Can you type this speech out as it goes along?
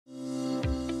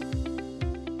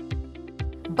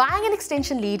Buying an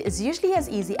extension lead is usually as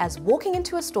easy as walking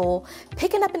into a store,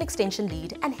 picking up an extension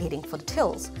lead and heading for the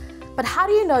tills. But how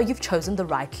do you know you've chosen the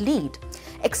right lead?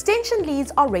 Extension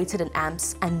leads are rated in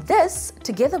amps, and this,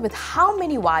 together with how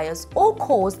many wires or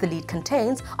cores the lead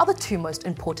contains, are the two most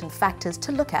important factors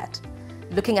to look at.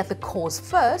 Looking at the cores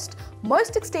first,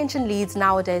 most extension leads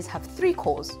nowadays have 3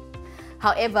 cores.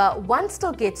 However, one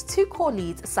still gets 2-core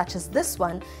leads such as this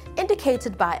one,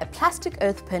 indicated by a plastic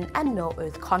earth pin and no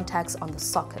earth contacts on the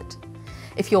socket.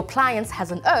 If your appliance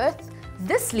has an earth,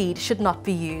 this lead should not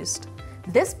be used.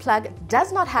 This plug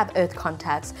does not have earth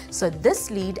contacts, so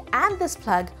this lead and this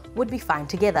plug would be fine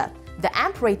together. The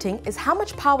amp rating is how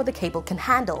much power the cable can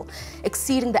handle.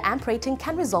 Exceeding the amp rating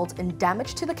can result in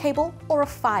damage to the cable or a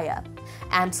fire.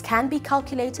 Amps can be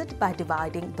calculated by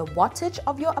dividing the wattage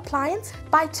of your appliance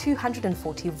by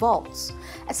 240 volts.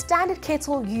 A standard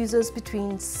kettle uses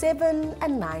between 7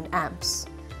 and 9 amps.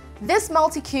 This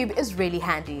multi-cube is really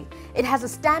handy. It has a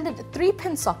standard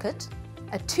 3-pin socket,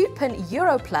 a 2-pin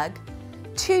Euro plug,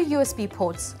 2 USB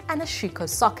ports and a Shuko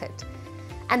socket.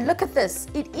 And look at this,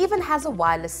 it even has a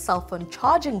wireless cell phone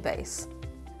charging base.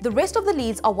 The rest of the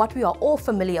leads are what we are all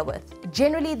familiar with.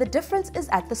 Generally, the difference is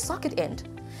at the socket end.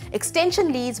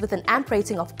 Extension leads with an amp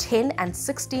rating of 10 and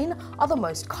 16 are the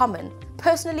most common.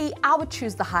 Personally, I would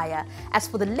choose the higher. As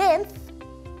for the length,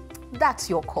 that's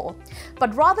your call.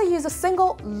 But rather use a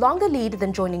single, longer lead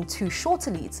than joining 2 shorter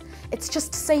leads. It's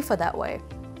just safer that way.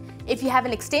 If you have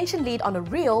an extension lead on a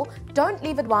reel, don't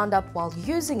leave it wound up while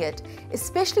using it,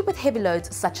 especially with heavy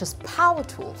loads such as power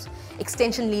tools.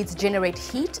 Extension leads generate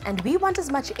heat and we want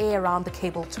as much air around the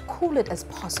cable to cool it as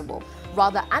possible.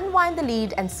 Rather unwind the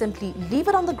lead and simply leave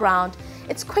it on the ground.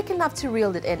 It's quick enough to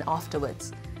reel it in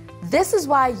afterwards. This is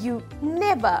why you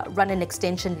never run an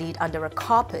extension lead under a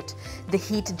carpet. The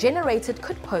heat generated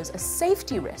could pose a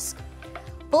safety risk.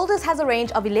 Builders has a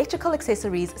range of electrical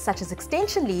accessories such as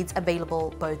extension leads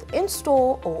available both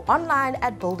in-store or online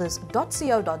at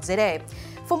builders.co.za.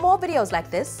 For more videos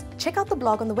like this, check out the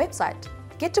blog on the website.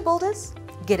 Get to Builders,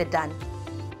 get it done.